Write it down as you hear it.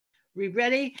We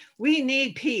ready? We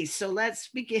need peace, so let's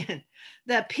begin.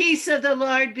 The peace of the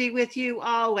Lord be with you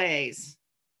always.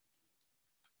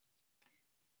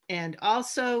 And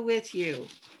also with you.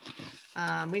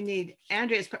 We need,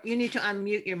 Andrea, you need to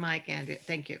unmute your mic, Andrea.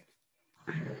 Thank you.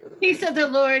 Peace of the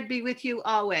Lord be with you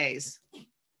always.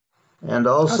 And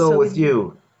also with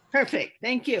you. Perfect.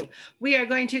 Thank you. We are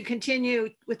going to continue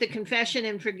with the confession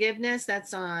and forgiveness.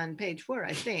 That's on page 4,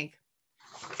 I think.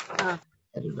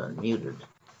 It is unmuted.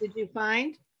 Did you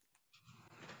find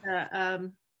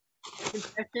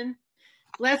confession?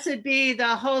 Blessed be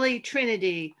the Holy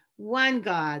Trinity, one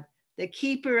God, the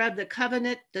keeper of the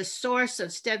covenant, the source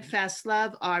of steadfast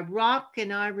love, our rock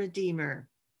and our redeemer.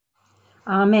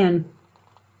 Amen.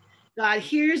 God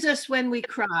hears us when we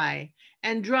cry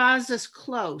and draws us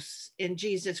close in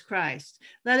Jesus Christ.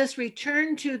 Let us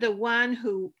return to the one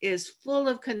who is full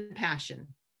of compassion.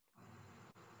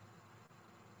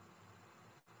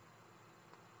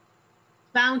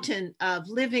 Fountain of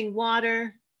living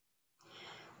water.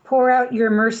 Pour out your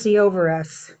mercy over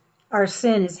us. Our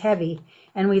sin is heavy,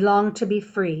 and we long to be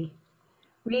free.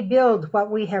 Rebuild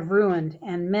what we have ruined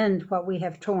and mend what we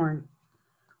have torn.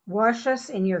 Wash us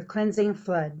in your cleansing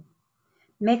flood.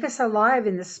 Make us alive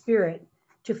in the Spirit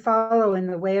to follow in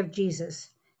the way of Jesus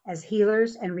as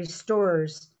healers and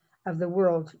restorers of the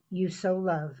world you so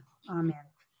love. Amen.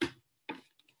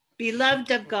 Beloved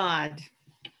of God,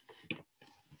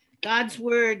 God's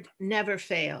word never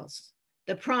fails.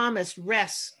 The promise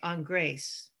rests on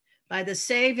grace. By the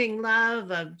saving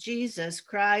love of Jesus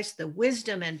Christ, the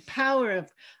wisdom and power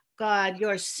of God,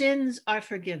 your sins are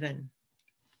forgiven,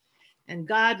 and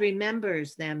God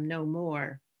remembers them no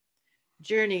more.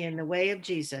 Journey in the way of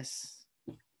Jesus.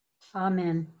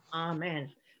 Amen. Amen.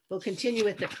 We'll continue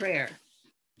with the prayer.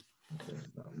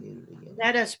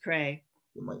 Let us pray.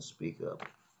 You might speak up.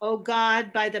 O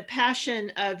God, by the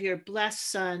passion of your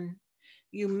blessed Son,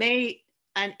 you made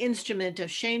an instrument of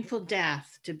shameful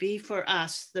death to be for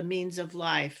us the means of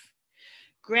life.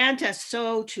 Grant us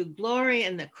so to glory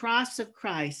in the cross of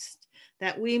Christ,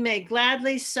 that we may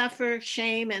gladly suffer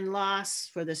shame and loss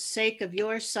for the sake of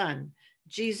your Son,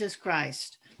 Jesus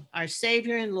Christ, our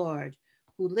Savior and Lord,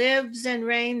 who lives and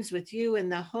reigns with you in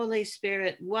the Holy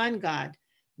Spirit, one God,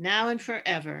 now and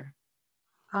forever.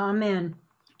 Amen.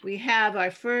 We have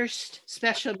our first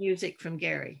special music from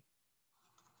Gary.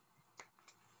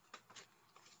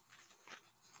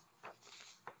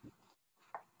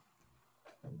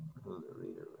 Who the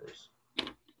reader is.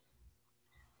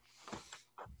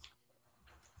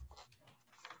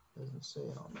 Doesn't say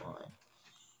it on mine.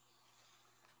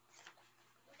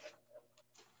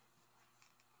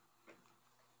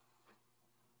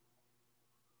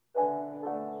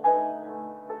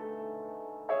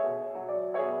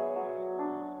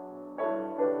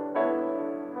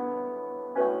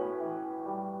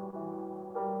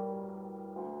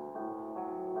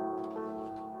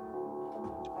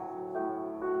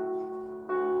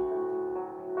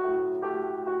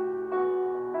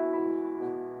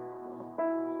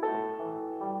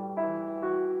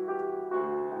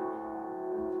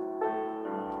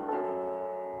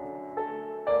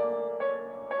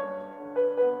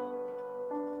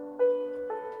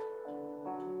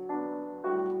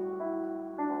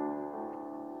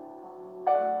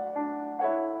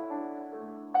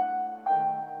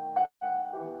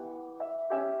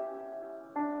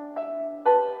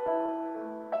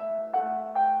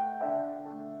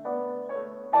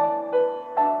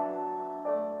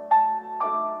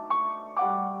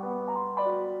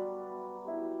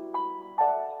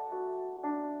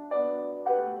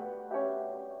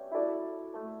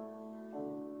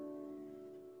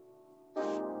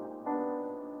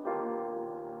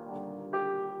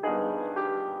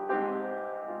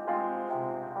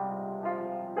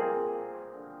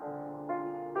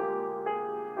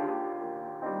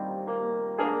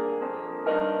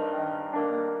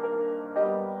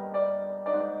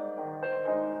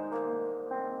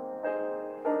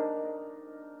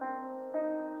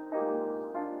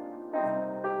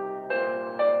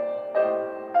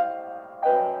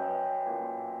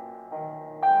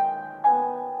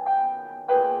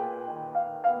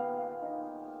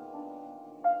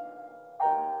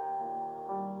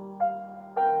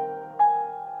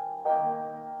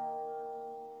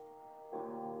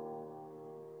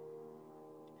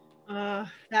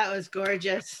 That was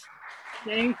gorgeous.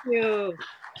 Thank you.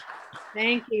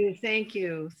 Thank you. Thank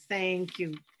you. Thank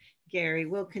you, Gary.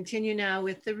 We'll continue now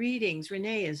with the readings.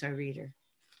 Renee is our reader.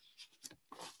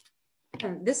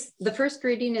 The first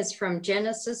reading is from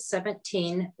Genesis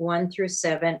 17, 1 through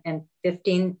 7, and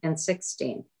 15 and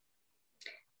 16.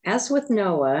 As with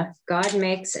Noah, God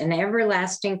makes an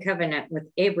everlasting covenant with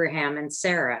Abraham and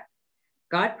Sarah,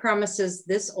 God promises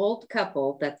this old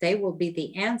couple that they will be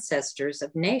the ancestors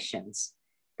of nations,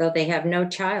 though they have no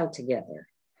child together.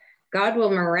 God will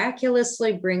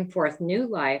miraculously bring forth new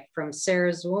life from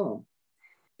Sarah's womb.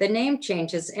 The name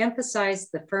changes emphasize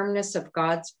the firmness of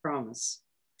God's promise.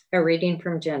 A reading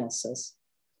from Genesis.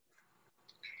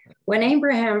 When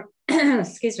Abram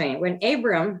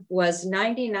was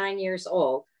 99 years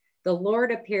old, the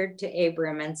Lord appeared to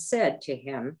Abram and said to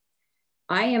him,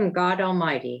 I am God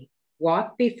Almighty.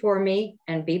 Walk before me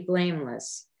and be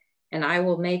blameless, and I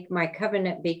will make my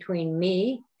covenant between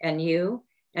me and you,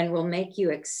 and will make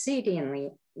you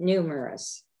exceedingly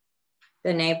numerous.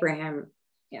 Then Abram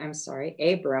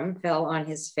fell on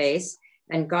his face,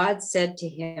 and God said to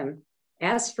him,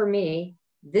 as for me,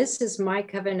 this is my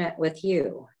covenant with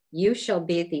you. You shall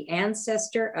be the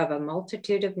ancestor of a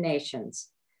multitude of nations.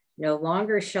 No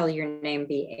longer shall your name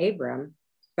be Abram,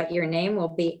 but your name will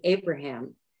be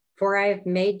Abraham, for I have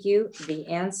made you the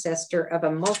ancestor of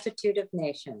a multitude of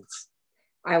nations.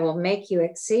 I will make you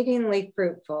exceedingly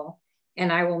fruitful,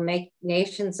 and I will make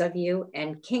nations of you,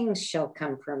 and kings shall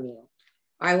come from you.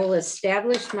 I will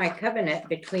establish my covenant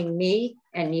between me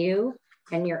and you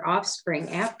and your offspring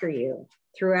after you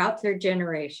throughout their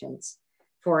generations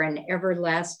for an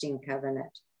everlasting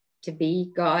covenant, to be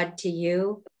God to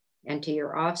you and to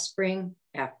your offspring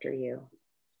after you.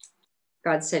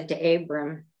 God said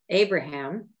to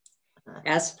Abraham,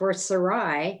 as for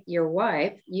Sarai, your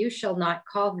wife, you shall not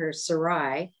call her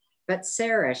Sarai, but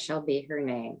Sarah shall be her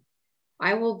name.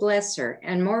 I will bless her,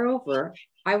 and moreover,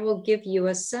 I will give you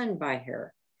a son by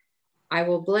her. I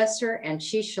will bless her, and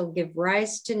she shall give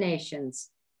rise to nations.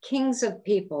 Kings of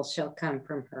people shall come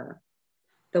from her.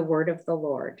 The word of the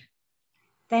Lord.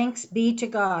 Thanks be to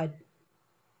God.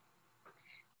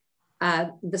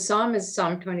 The psalm is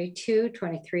Psalm 22,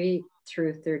 23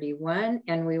 through 31,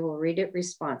 and we will read it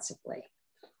responsively.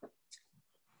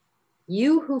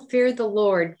 You who fear the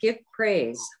Lord, give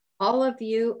praise. All of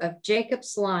you of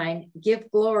Jacob's line, give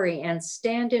glory and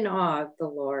stand in awe of the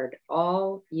Lord,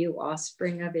 all you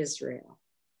offspring of Israel.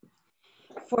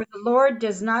 For the Lord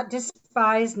does not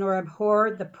despise nor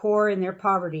abhor the poor in their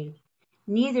poverty,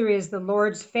 neither is the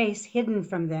Lord's face hidden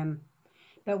from them.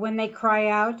 But when they cry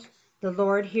out, the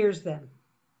Lord hears them.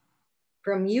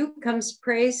 From you comes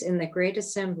praise in the great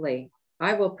assembly.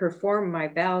 I will perform my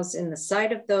vows in the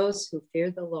sight of those who fear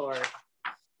the Lord.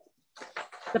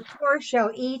 The poor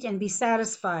shall eat and be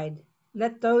satisfied.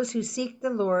 Let those who seek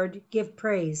the Lord give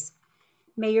praise.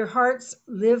 May your hearts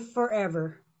live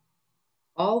forever.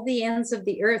 All the ends of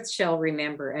the earth shall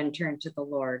remember and turn to the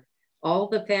Lord. All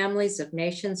the families of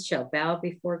nations shall bow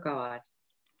before God.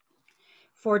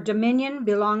 For dominion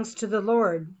belongs to the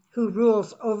Lord, who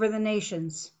rules over the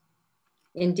nations.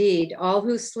 Indeed, all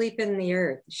who sleep in the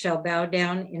earth shall bow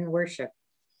down in worship.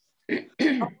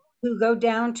 All who go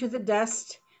down to the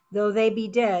dust, though they be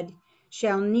dead,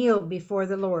 shall kneel before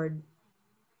the Lord.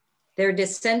 Their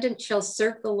descendants shall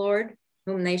serve the Lord,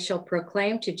 whom they shall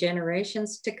proclaim to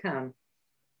generations to come.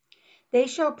 They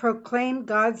shall proclaim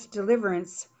God's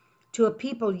deliverance to a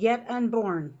people yet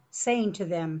unborn, saying to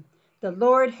them, the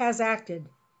Lord has acted.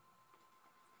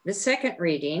 The second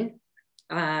reading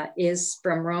is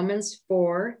from Romans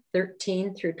 4,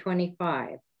 13 through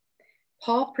 25.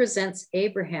 Paul presents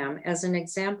Abraham as an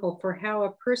example for how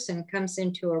a person comes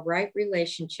into a right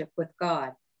relationship with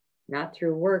God, not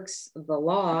through works of the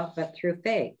law, but through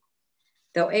faith.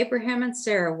 Though Abraham and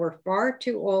Sarah were far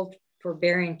too old for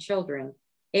bearing children,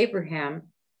 Abraham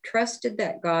trusted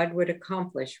that God would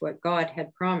accomplish what God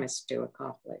had promised to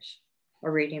accomplish. A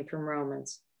reading from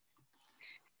Romans.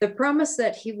 The promise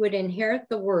that he would inherit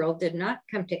the world did not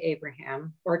come to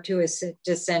Abraham or to his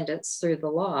descendants through the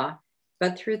law,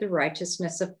 but through the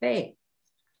righteousness of faith.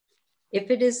 If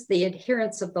it is the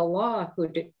adherents of the law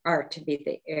who are to be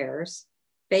the heirs,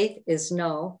 faith is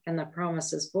null and the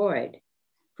promise is void.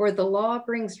 For the law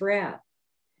brings wrath,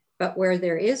 but where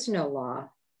there is no law,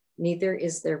 neither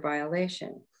is there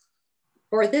violation.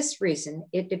 For this reason,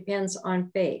 it depends on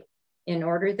faith, in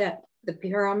order that the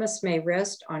promise may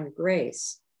rest on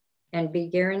grace and be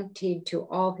guaranteed to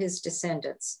all his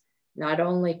descendants, not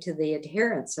only to the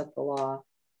adherents of the law,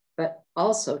 but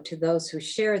also to those who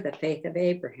share the faith of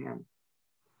Abraham.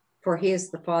 For he is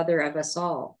the father of us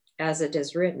all, as it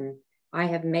is written, I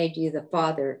have made you the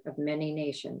father of many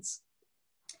nations.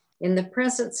 In the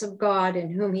presence of God in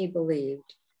whom he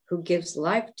believed, who gives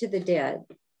life to the dead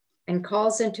and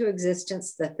calls into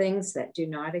existence the things that do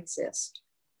not exist.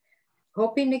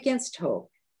 Hoping against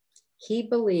hope, he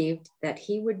believed that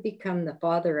he would become the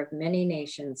father of many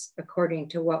nations, according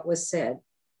to what was said,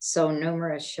 so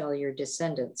numerous shall your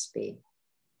descendants be.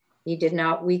 He did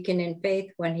not weaken in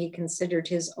faith when he considered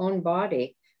his own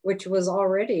body, which was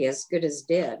already as good as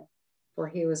dead, for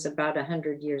he was about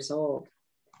 100 years old,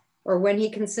 or when he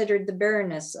considered the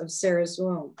barrenness of Sarah's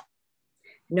womb.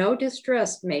 No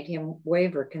distrust made him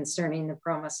waver concerning the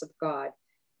promise of God,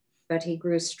 but he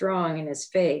grew strong in his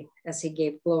faith as he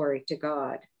gave glory to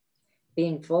God,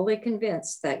 being fully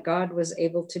convinced that God was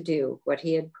able to do what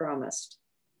he had promised.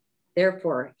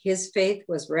 Therefore, his faith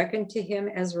was reckoned to him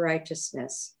as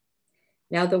righteousness.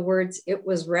 Now the words, "it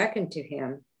was reckoned to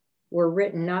him," were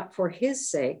written not for his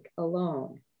sake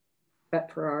alone,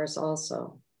 but for ours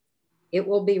also. It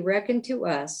will be reckoned to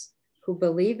us who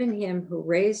believe in him who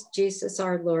raised Jesus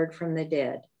our Lord from the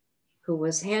dead, who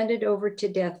was handed over to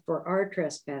death for our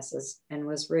trespasses and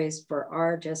was raised for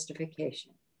our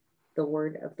justification. The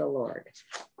word of the Lord.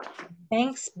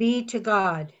 Thanks be to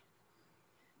God.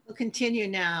 We'll continue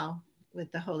now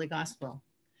with the Holy Gospel.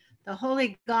 The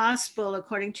Holy Gospel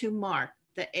according to Mark,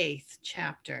 the 8th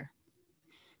chapter.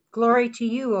 Glory to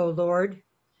you, O Lord.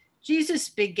 Jesus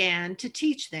began to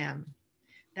teach them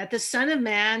that the Son of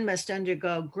Man must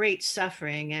undergo great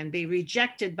suffering and be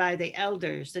rejected by the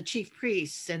elders, the chief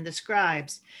priests, and the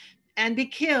scribes, and be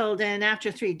killed, and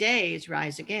after 3 days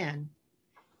rise again.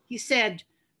 He said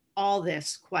all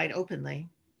this quite openly,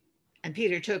 and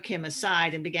Peter took him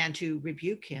aside and began to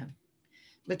rebuke him.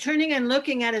 But turning and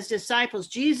looking at his disciples,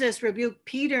 Jesus rebuked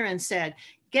Peter and said,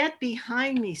 "Get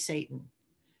behind me, Satan,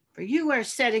 for you are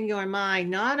setting your mind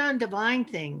not on divine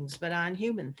things, but on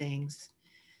human things."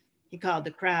 He called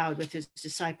the crowd with his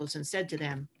disciples and said to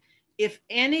them, "If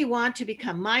any want to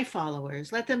become my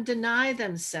followers, let them deny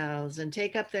themselves and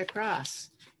take up their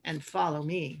cross and follow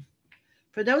me.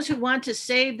 For those who want to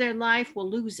save their life will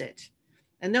lose it,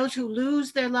 and those who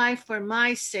lose their life for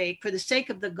my sake, for the sake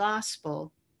of the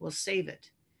gospel, will save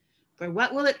it. For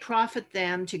what will it profit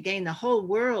them to gain the whole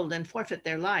world and forfeit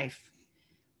their life?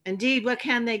 Indeed, what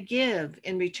can they give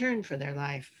in return for their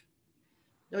life?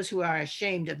 Those who are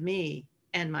ashamed of me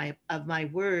and of my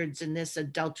words in this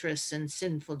adulterous and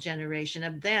sinful generation,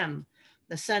 of them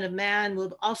the Son of Man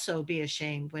will also be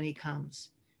ashamed when he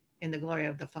comes in the glory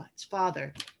of his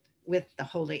Father with the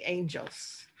holy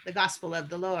angels." The gospel of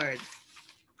the Lord.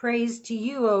 Praise to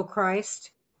you, O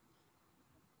Christ.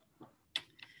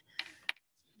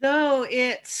 Though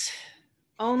it's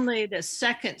only the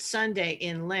second Sunday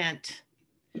in Lent,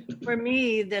 for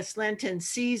me, this Lenten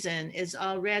season is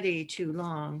already too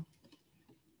long.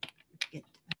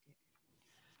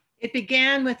 It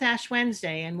began with Ash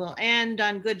Wednesday and will end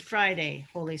on Good Friday,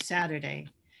 Holy Saturday.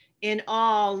 In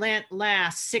all, Lent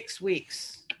lasts 6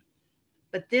 weeks.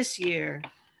 But this year,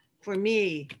 for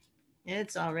me,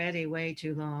 it's already way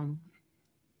too long.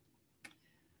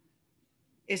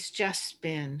 It's just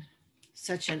been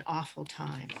such an awful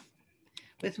time.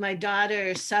 With my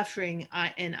daughter suffering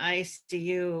in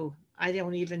ICU, I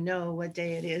don't even know what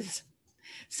day it is.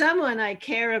 Someone I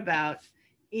care about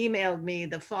emailed me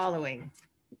the following.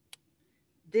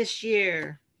 "This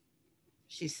year,"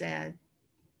 she said,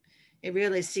 "it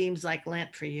really seems like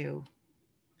Lent for you."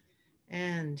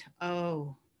 And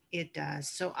oh, it does.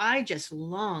 So I just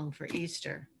long for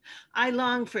Easter. I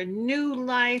long for new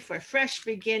life, for fresh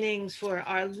beginnings, for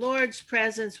our Lord's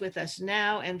presence with us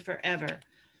now and forever.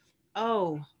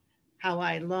 Oh, how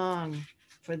I long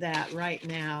for that right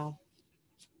now.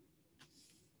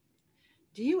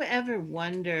 Do you ever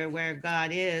wonder where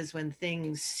God is when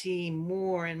things seem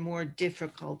more and more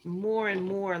difficult, more and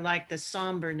more like the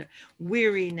somber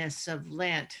weariness of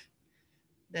Lent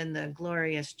than the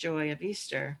glorious joy of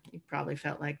Easter? You probably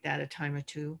felt like that a time or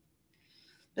two.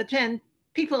 But then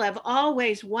people have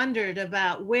always wondered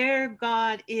about where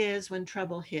God is when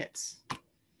trouble hits.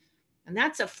 And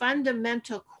that's a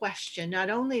fundamental question, not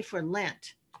only for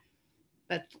Lent,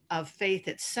 but of faith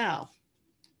itself.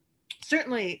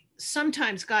 Certainly,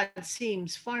 sometimes God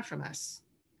seems far from us.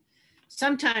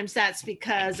 Sometimes that's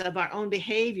because of our own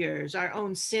behaviors, our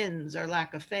own sins, or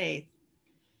lack of faith.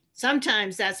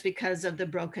 Sometimes that's because of the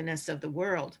brokenness of the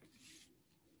world.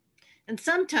 And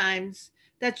sometimes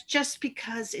that's just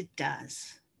because it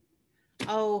does.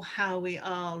 Oh, how we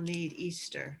all need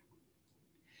Easter.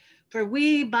 For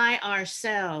we by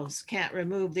ourselves can't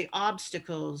remove the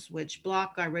obstacles which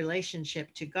block our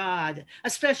relationship to God,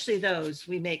 especially those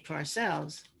we make for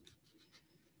ourselves.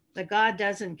 But God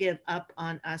doesn't give up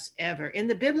on us ever. In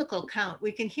the biblical account,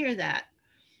 we can hear that.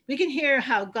 We can hear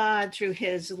how God, through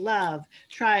his love,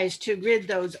 tries to rid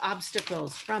those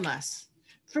obstacles from us.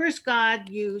 First, God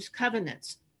used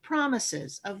covenants,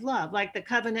 promises of love, like the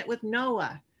covenant with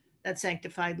Noah that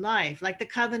sanctified life, like the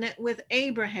covenant with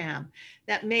Abraham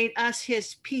that made us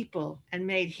his people and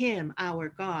made him our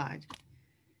God.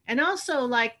 And also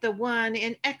like the one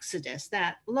in Exodus,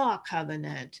 that law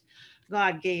covenant.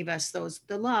 God gave us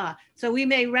the law. So we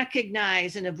may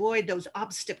recognize and avoid those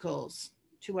obstacles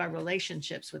to our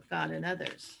relationships with God and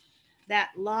others.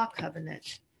 That law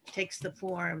covenant takes the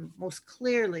form most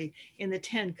clearly in the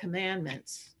 10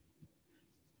 Commandments.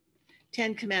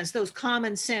 10 Commandments, those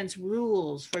common sense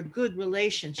rules for good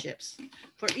relationships.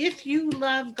 For if you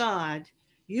love God,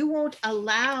 you won't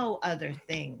allow other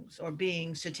things or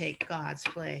beings to take God's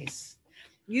place.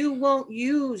 You won't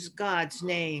use God's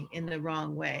name in the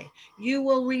wrong way. You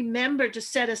will remember to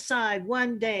set aside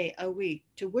one day a week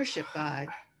to worship God.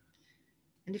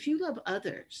 And if you love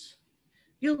others,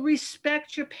 you'll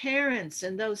respect your parents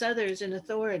and those others in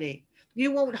authority.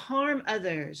 You won't harm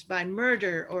others by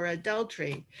murder or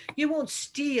adultery. You won't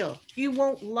steal. You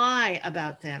won't lie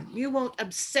about them. You won't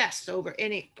obsess over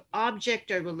any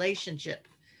object or relationship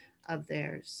of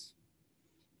theirs.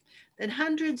 Then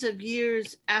hundreds of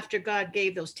years after God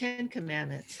gave those 10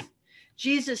 commandments,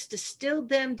 Jesus distilled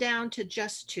them down to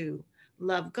just 2: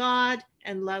 love God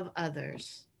and love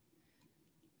others.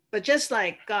 But just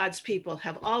like God's people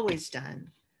have always done,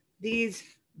 these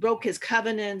broke his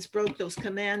covenants, broke those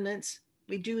commandments.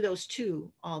 We do those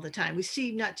too all the time. We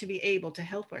seem not to be able to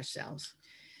help ourselves.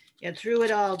 Yet through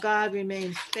it all, God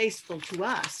remains faithful to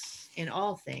us in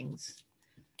all things.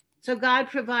 So God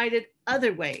provided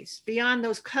other ways beyond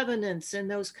those covenants and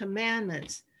those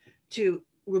commandments to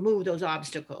remove those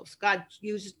obstacles. God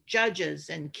used judges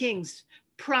and kings,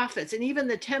 prophets, and even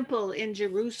the temple in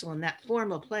Jerusalem, that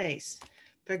formal place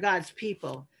for God's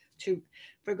people to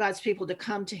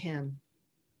come to him.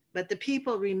 But the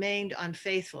people remained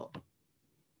unfaithful,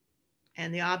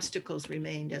 and the obstacles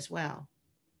remained as well.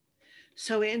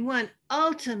 So in one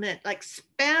ultimate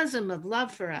spasm of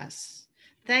love for us,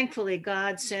 thankfully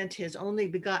God sent his only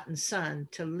begotten son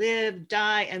to live,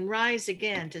 die, and rise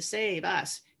again to save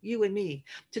us, you and me,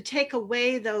 to take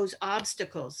away those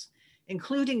obstacles,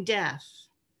 including death,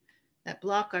 that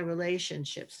block our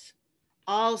relationships,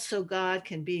 all so God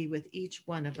can be with each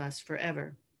one of us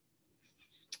forever.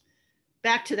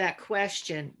 Back to that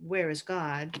question, where is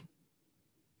God?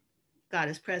 God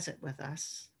is present with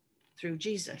us through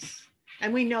Jesus.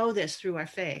 And we know this through our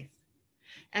faith.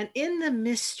 And in the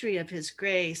mystery of his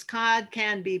grace, God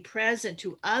can be present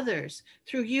to others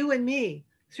through you and me,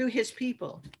 through his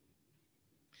people.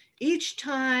 Each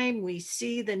time we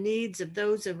see the needs of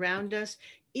those around us,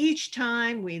 each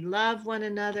time we love one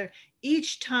another,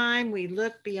 each time we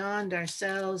look beyond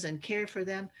ourselves and care for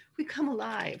them, we come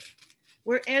alive.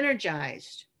 We're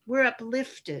energized. We're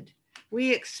uplifted.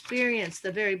 We experience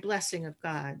the very blessing of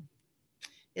God.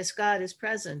 Yes, God is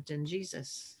present in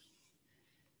Jesus.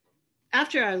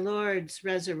 After our Lord's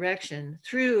resurrection,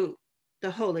 through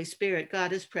the Holy Spirit,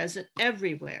 God is present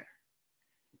everywhere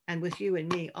and with you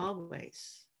and me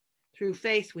always. Through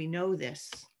faith, we know this.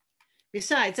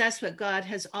 Besides, that's what God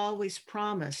has always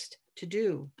promised to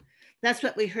do. That's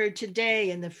what we heard today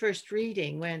in the first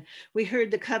reading when we heard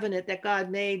the covenant that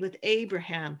God made with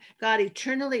Abraham. God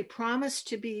eternally promised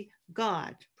to be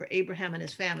God for Abraham and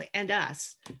his family and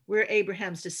us. We're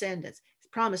Abraham's descendants. He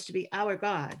promised to be our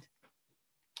God.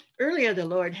 Earlier, the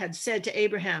Lord had said to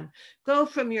Abraham, go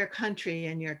from your country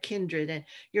and your kindred and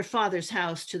your father's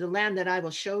house to the land that I will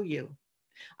show you.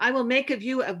 I will make of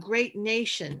you a great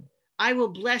nation. I will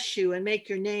bless you and make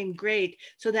your name great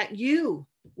so that you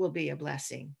will be a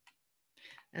blessing.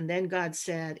 And then God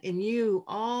said, in you,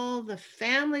 all the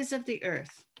families of the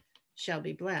earth shall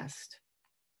be blessed.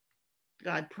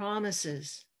 God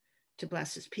promises to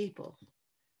bless his people,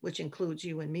 which includes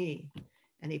you and me.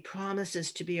 And he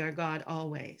promises to be our God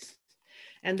always.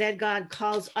 And then God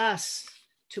calls us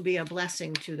to be a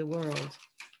blessing to the world.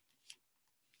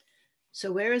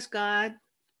 So where is God?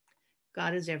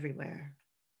 God is everywhere.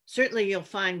 Certainly you'll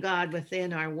find God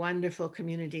within our wonderful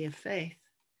community of faith,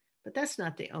 but that's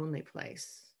not the only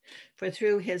place. For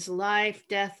through his life,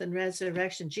 death, and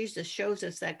resurrection, Jesus shows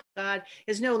us that God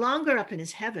is no longer up in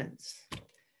his heavens.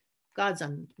 God's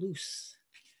on loose.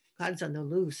 God's on the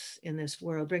loose in this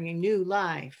world, bringing new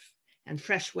life and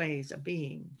fresh ways of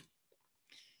being,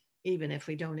 even if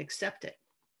we don't accept it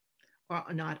or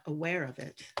are not aware of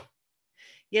it.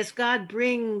 Yes, God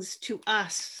brings to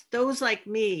us, those like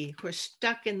me who are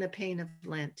stuck in the pain of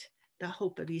Lent, the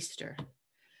hope of Easter.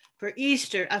 For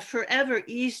Easter, a forever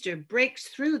Easter, breaks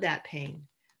through that pain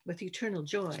with eternal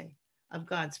joy of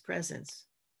God's presence.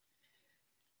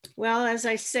 Well, as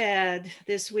I said,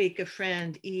 this week a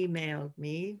friend emailed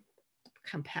me,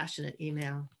 compassionate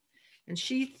email, and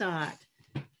she thought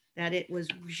that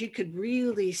she could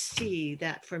really see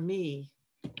that for me,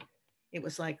 it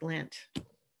was like Lent.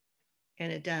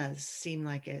 And it does seem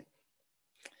like it.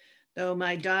 Though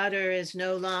my daughter is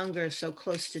no longer so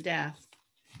close to death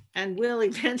and will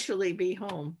eventually be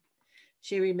home,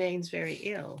 she remains very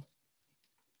ill.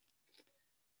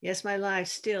 Yes, my life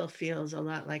still feels a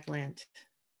lot like Lent,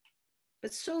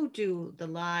 but so do the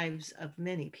lives of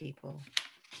many people.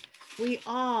 We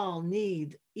all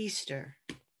need Easter.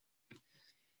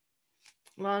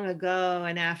 Long ago,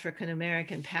 an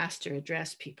African-American pastor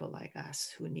addressed people like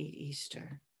us who need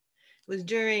Easter. It was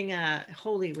during a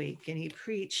Holy Week, and he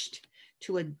preached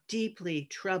to a deeply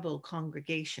troubled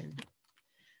congregation.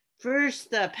 First,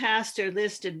 the pastor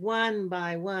listed one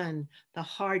by one the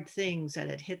hard things that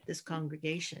had hit this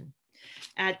congregation.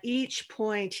 At each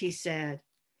point, he said,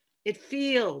 "It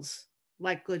feels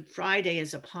like Good Friday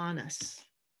is upon us,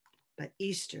 but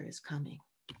Easter is coming."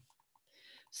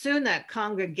 Soon that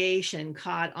congregation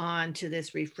caught on to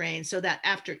this refrain, so that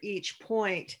after each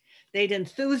point, they'd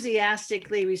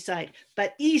enthusiastically recite,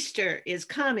 "But Easter is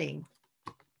coming."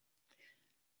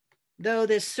 Though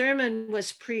this sermon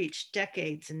was preached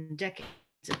decades and decades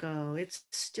ago, it's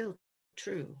still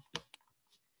true.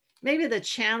 Maybe the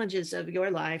challenges of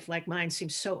your life, like mine, seem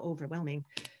so overwhelming,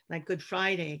 like Good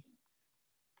Friday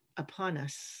upon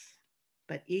us,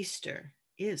 but Easter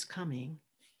is coming.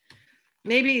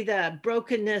 Maybe the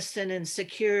brokenness and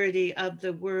insecurity of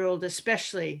the world,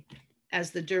 especially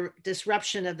as the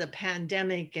disruption of the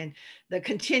pandemic and the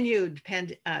continued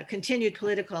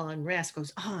political unrest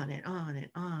goes on and on and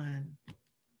on.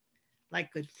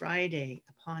 Like Good Friday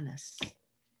upon us,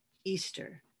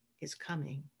 Easter is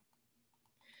coming.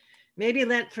 Maybe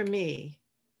Lent for me,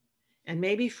 and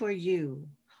maybe for you,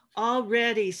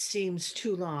 already seems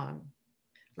too long,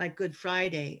 like Good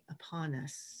Friday upon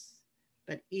us.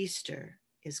 But Easter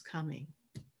is coming.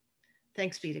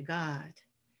 Thanks be to God.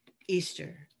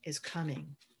 Easter is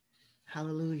coming.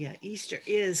 Hallelujah. Easter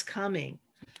is coming.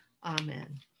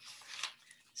 Amen.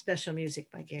 Special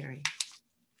music by Gary.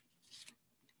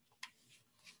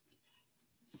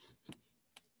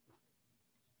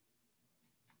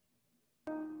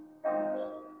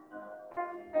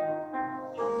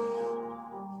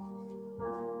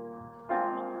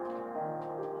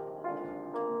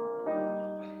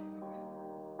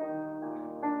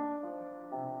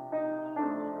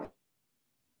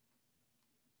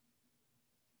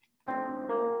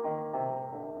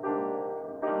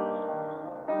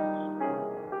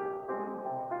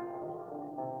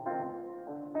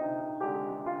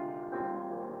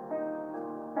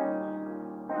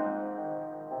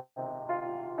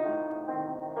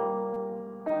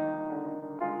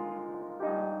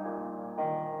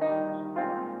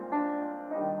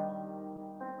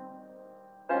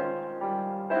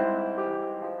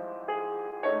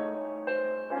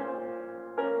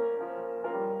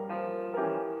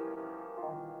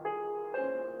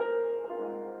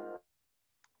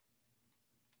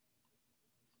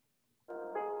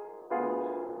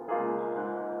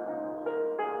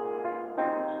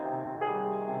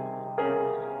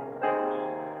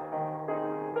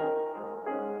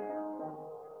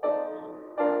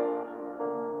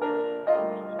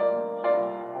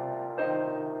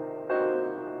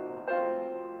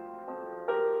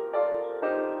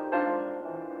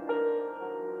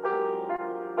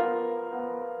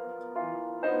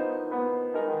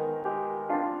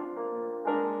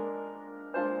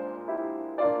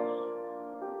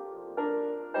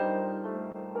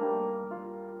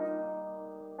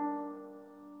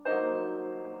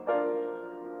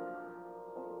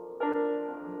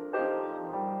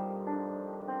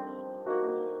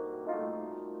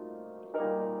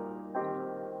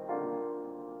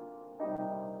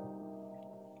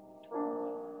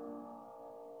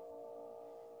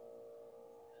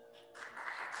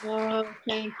 Oh,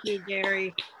 thank you,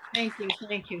 Gary. Thank you.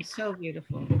 Thank you. So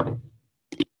beautiful.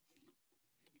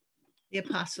 The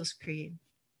Apostles' Creed.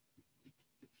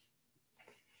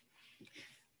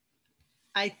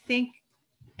 I think,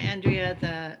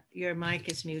 Andrea, your mic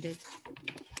is muted.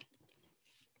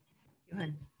 Go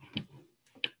ahead.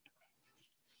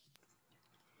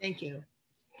 Thank you.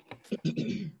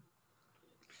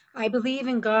 I believe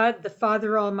in God, the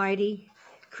Father Almighty,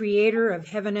 creator of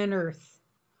heaven and earth.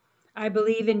 I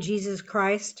believe in Jesus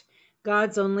Christ,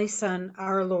 God's only Son,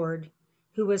 our Lord,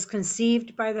 who was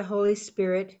conceived by the Holy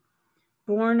Spirit,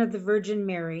 born of the Virgin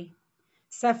Mary,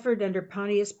 suffered under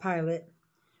Pontius Pilate,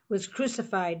 was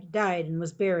crucified, died, and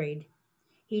was buried.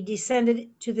 He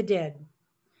descended to the dead.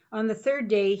 On the third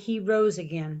day he rose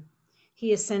again.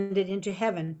 He ascended into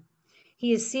heaven.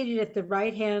 He is seated at the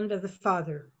right hand of the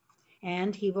Father,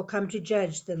 and he will come to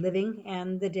judge the living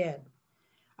and the dead.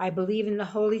 I believe in the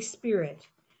Holy Spirit,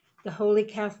 the Holy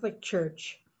Catholic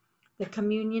Church, the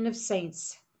communion of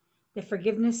saints, the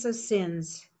forgiveness of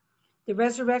sins, the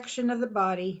resurrection of the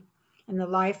body, and the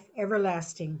life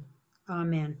everlasting.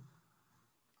 Amen.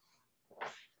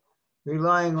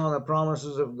 Relying on the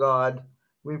promises of God,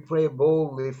 we pray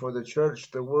boldly for the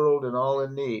church, the world, and all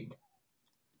in need.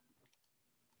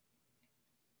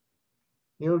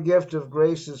 Your gift of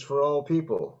grace is for all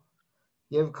people.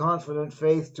 Give confident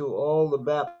faith to all the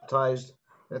baptized,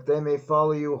 that they may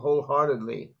follow you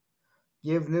wholeheartedly.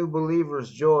 Give new believers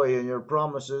joy in your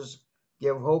promises.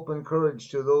 Give hope and courage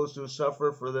to those who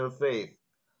suffer for their faith.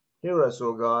 Hear us,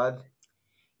 O God.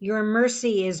 Your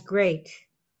mercy is great.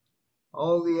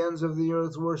 All the ends of the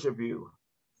earth worship you.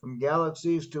 From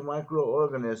galaxies to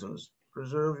microorganisms,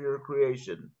 preserve your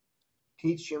creation.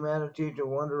 Teach humanity to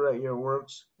wonder at your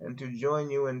works and to join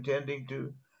you in tending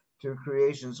to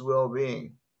creation's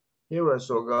well-being. Hear us,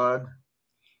 O God.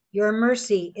 Your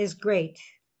mercy is great.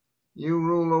 You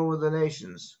rule over the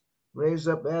nations. Raise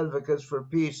up advocates for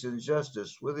peace and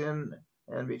justice within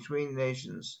and between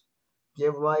nations.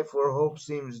 Give life where hope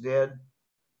seems dead.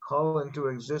 Call into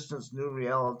existence new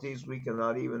realities we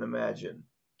cannot even imagine.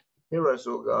 Hear us,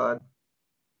 O God.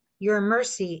 Your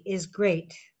mercy is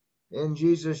great. In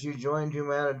Jesus you joined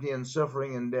humanity in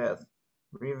suffering and death.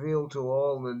 Reveal to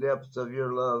all the depths of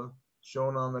your love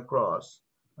shown on the cross.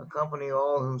 Accompany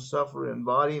all who suffer in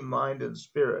body, mind, and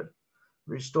spirit.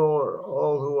 Restore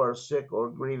all who are sick or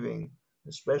grieving.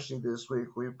 Especially this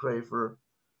week, we pray for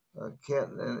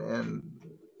Kent and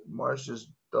Marcia's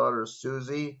daughter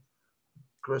Susie,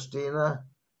 Christina,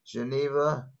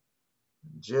 Geneva,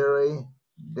 Jerry,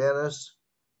 Dennis,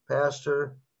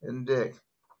 Pastor, and Dick,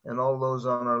 and all those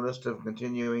on our list of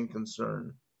continuing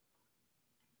concern.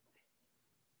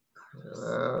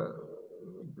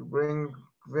 Bring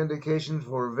vindication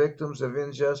for victims of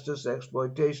injustice,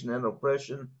 exploitation, and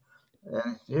oppression.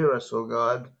 And hear us, O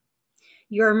God.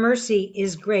 Your mercy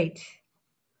is great.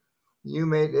 You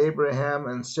made Abraham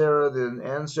and Sarah the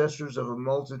ancestors of a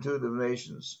multitude of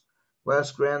nations.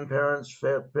 Bless grandparents,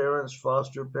 parents,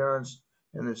 foster parents,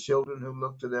 and the children who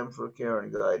look to them for care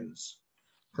and guidance.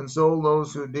 Console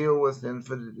those who deal with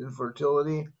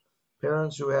infertility,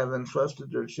 parents who have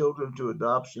entrusted their children to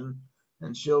adoption,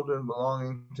 and children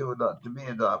belonging to be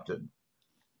adopted.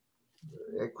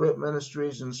 Equip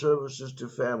ministries and services to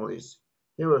families.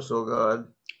 Hear us, O God.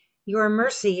 Your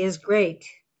mercy is great.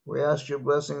 We ask your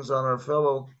blessings on our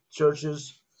fellow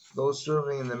churches, those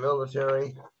serving in the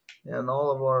military, and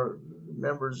all of our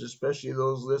members, especially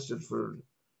those listed for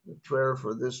prayer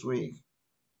for this week.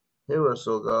 Hear us,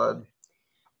 O God.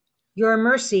 Your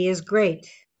mercy is great.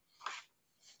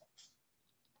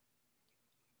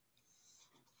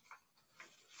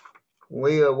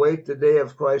 We await the day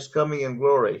of Christ's coming in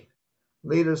glory.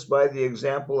 Lead us by the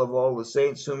example of all the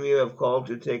saints whom you have called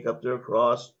to take up their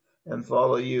cross and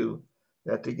follow you,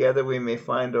 that together we may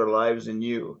find our lives in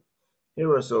you.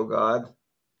 Hear us, O God.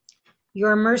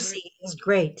 Your mercy is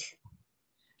great.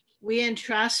 We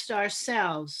entrust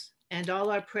ourselves and all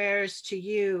our prayers to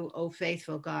you, O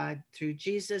faithful God, through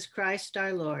Jesus Christ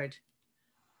our Lord.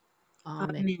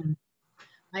 Amen. Amen.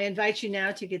 I invite you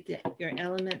now to get your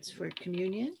elements for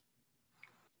communion,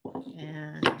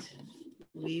 and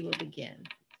we will begin.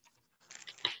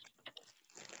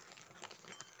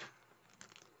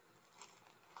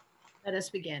 Let us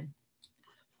begin.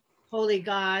 Holy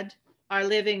God, our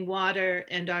living water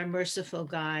and our merciful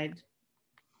guide.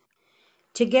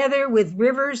 Together with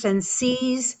rivers and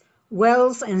seas,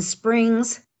 wells and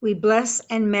springs, we bless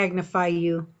and magnify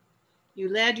you. You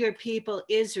led your people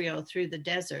Israel through the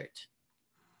desert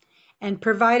and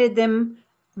provided them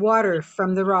water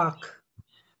from the rock.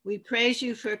 We praise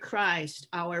you for Christ,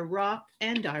 our rock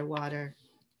and our water.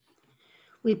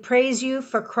 We praise you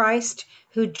for Christ,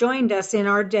 who joined us in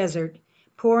our desert,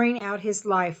 pouring out his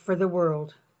life for the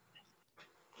world.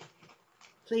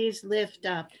 Please lift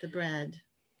up the bread.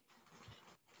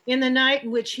 In the night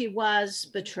in which he was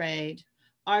betrayed,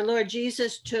 our Lord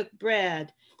Jesus took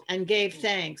bread and gave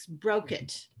thanks, broke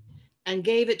it, and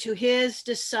gave it to his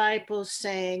disciples,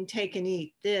 saying, "Take and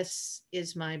eat. This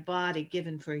is my body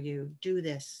given for you. Do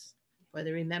this for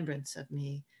the remembrance of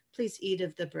me." Please eat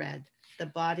of the bread, the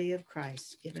body of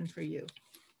Christ given for you.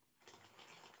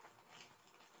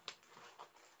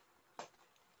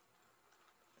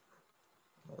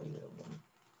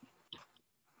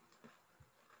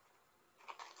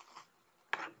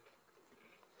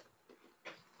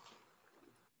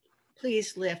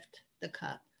 Please lift the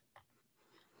cup.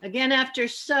 Again, after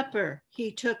supper,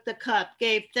 he took the cup,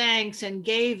 gave thanks, and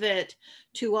gave it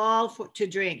to all to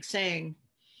drink, saying,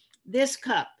 "This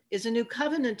cup is a new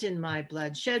covenant in my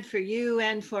blood, shed for you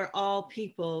and for all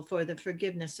people for the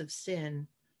forgiveness of sin.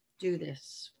 Do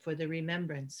this for the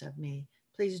remembrance of me."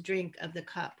 Please drink of the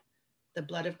cup, the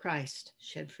blood of Christ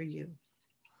shed for you.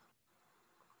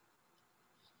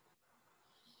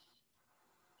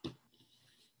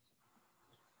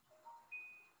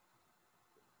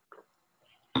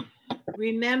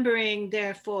 Remembering,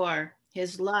 therefore,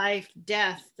 his life,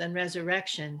 death, and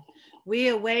resurrection, we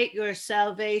await your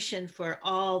salvation for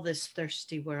all this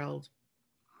thirsty world.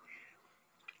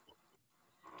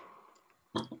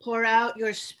 Pour out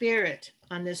your Spirit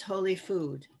on this holy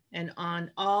food and on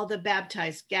all the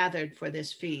baptized gathered for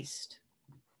this feast.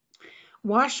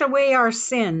 Wash away our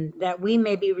sin, that we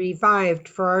may be revived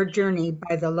for our journey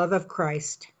by the love of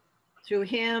Christ. Through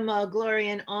him, all glory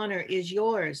and honor is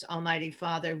yours, Almighty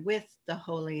Father, with the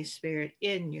Holy Spirit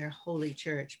in your holy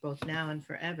church, both now and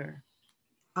forever.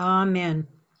 Amen.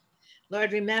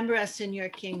 Lord, remember us in your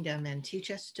kingdom and teach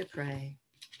us to pray.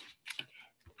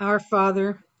 Our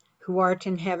Father, who art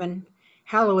in heaven,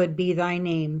 hallowed be thy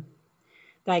name.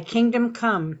 Thy kingdom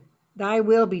come, thy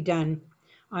will be done,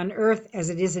 on earth as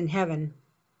it is in heaven.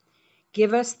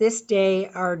 Give us this day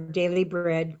our daily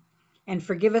bread, and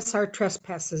forgive us our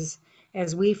trespasses,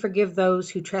 as we forgive those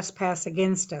who trespass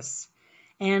against us.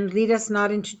 And lead us not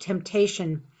into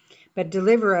temptation, but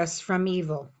deliver us from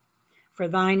evil. For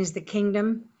thine is the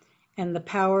kingdom, and the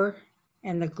power,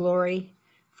 and the glory,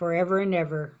 forever and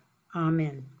ever.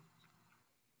 Amen.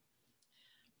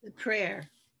 The prayer.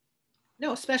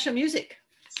 No, special music.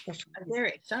 Special.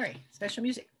 Gary, sorry, special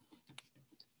music.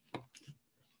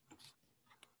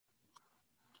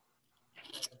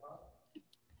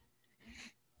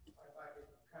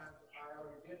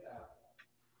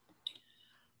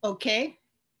 Okay,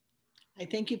 I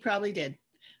think you probably did.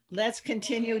 Let's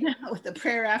continue now with the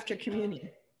prayer after communion.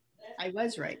 I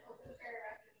was right.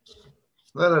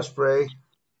 Let us pray.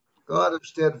 God of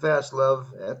steadfast love,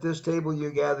 at this table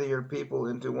you gather your people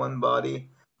into one body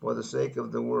for the sake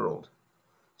of the world.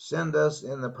 Send us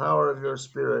in the power of your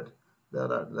Spirit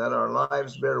that our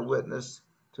lives bear witness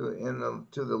to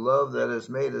the love that has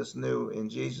made us new in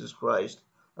Jesus Christ,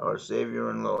 our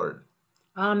Savior and Lord.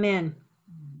 Amen.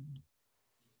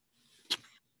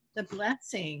 The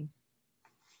blessing.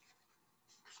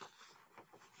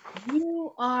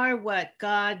 You are what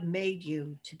God made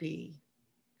you to be,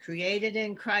 created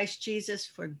in Christ Jesus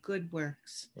for good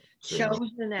works,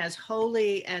 chosen as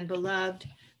holy and beloved,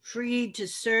 freed to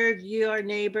serve your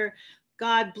neighbor.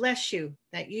 God bless you,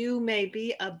 that you may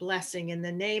be a blessing in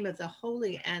the name of the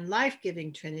Holy and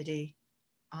Life-Giving Trinity.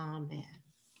 Amen.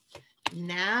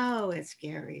 Now it's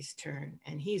Gary's turn,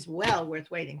 and he's well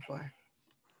worth waiting for.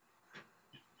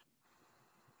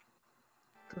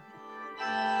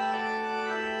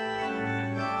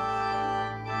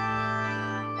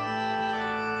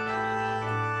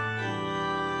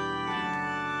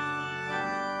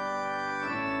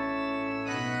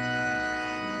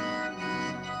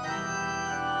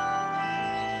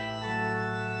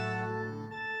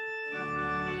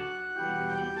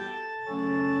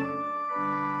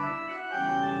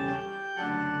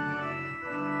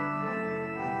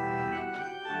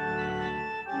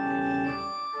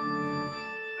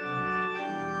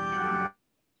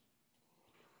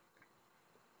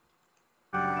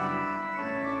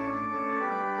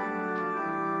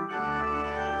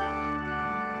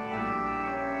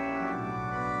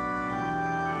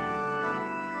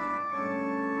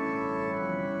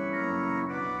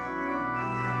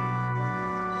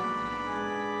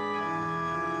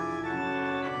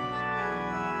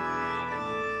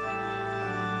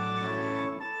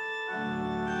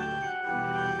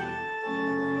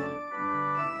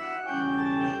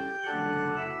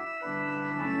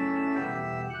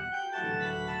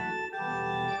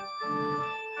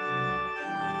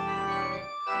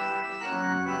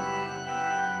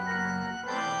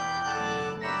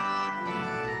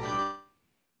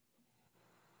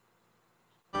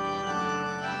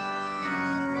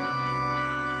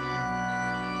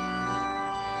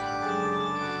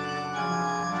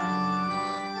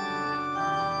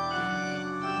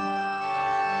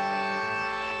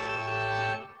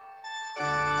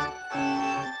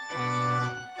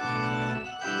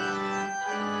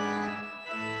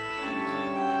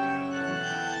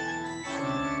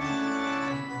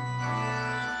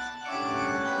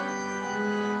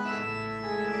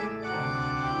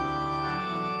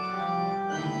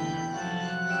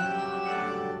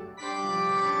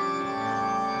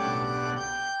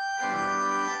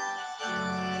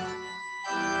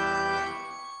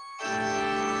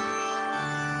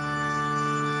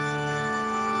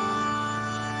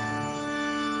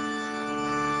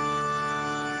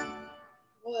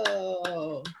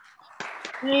 Whoa.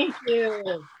 Thank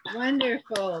you.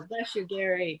 Wonderful. Bless you,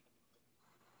 Gary.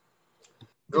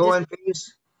 Go in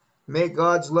peace. Make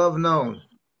God's love known.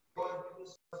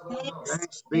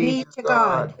 Thanks be to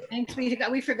God. Thanks be to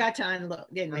God. We forgot to unload,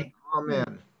 didn't we?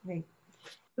 Amen.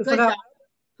 Good job.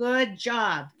 Good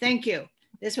job. Thank you.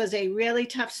 This was a really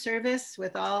tough service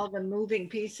with all the moving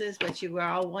pieces, but you were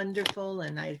all wonderful,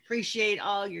 and I appreciate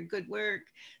all your good work.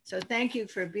 So thank you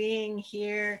for being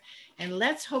here, and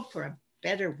let's hope for a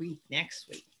better week next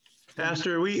week.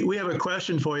 Pastor, we have a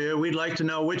question for you. We'd like to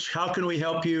know how can we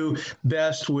help you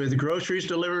best, with groceries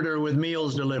delivered or with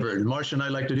meals delivered? Marcia and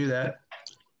I'd like to do that.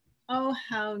 Oh,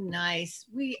 how nice.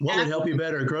 What would help you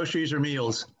better, groceries or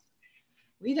meals?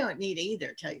 We don't need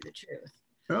either, tell you the truth.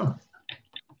 Oh.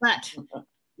 But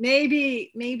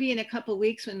maybe in a couple of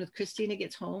weeks when Christina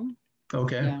gets home.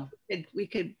 Okay. We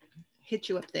could hit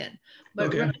you up then. But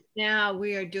okay. Right now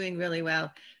we are doing really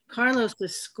well.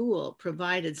 Carlos's school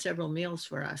provided several meals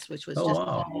for us, which was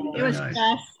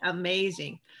just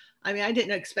amazing. I mean, I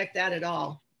didn't expect that at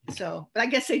all. So, but I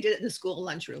guess they did it in the school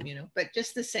lunchroom, but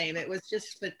just the same, it was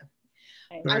just,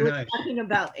 I was talking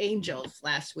about angels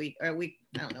last week or a week,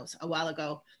 I don't know, a while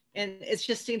ago. And it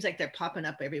just seems like they're popping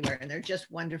up everywhere and they're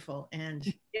just wonderful.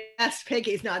 And yes,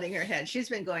 Peggy's nodding her head. She's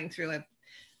been going through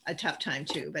a tough time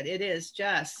too, but it is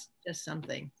just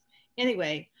something.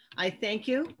 Anyway, I thank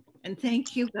you. And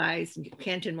thank you guys,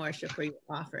 Kent and Marcia, for your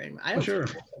offer. And sure.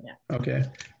 Okay.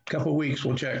 Couple weeks,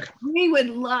 we'll check. We would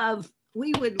love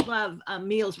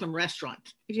meals from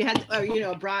restaurants. If you had,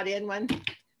 or, brought in one.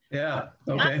 Yeah.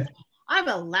 Okay. I'm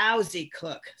a lousy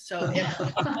cook. So if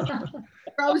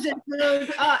frozen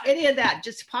food, any of that,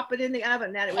 just pop it in the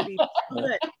oven. That it would be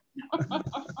good.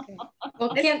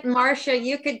 Well, Kent and Marcia,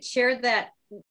 you could share that